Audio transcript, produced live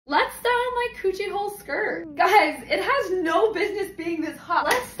my coochie hole skirt. Guys, it has no business being this hot.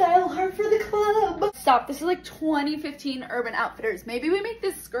 Let's style her for the club. Stop, this is like 2015 Urban Outfitters. Maybe we make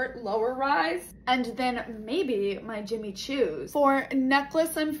this skirt lower rise, and then maybe my Jimmy Choos. For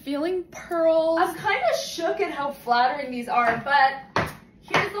necklace, I'm feeling pearls. I'm kind of shook at how flattering these are, but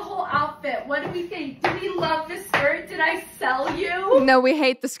here's the whole outfit. What do we think? Do we love this skirt? Did I sell you? No, we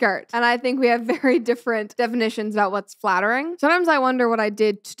hate the skirt. And I think we have very different definitions about what's flattering. Sometimes I wonder what I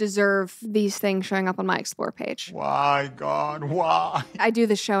did to deserve these things showing up on my Explore page. Why, God, why? I do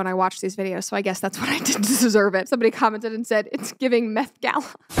this show and I watch these videos, so I guess that's what I did to deserve it. Somebody commented and said, it's giving meth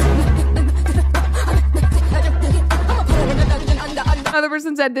gala. Another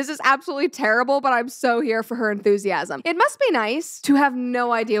person said, this is absolutely terrible, but I'm so here for her enthusiasm. It must be nice to have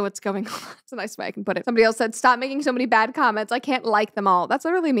no idea what's going on. It's a nice way I can put it. Somebody else said, stop making so many bad comments. I can't like them all. That's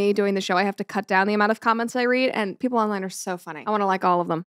literally me doing the show. I have to cut down the amount of comments I read, and people online are so funny. I want to like all of them.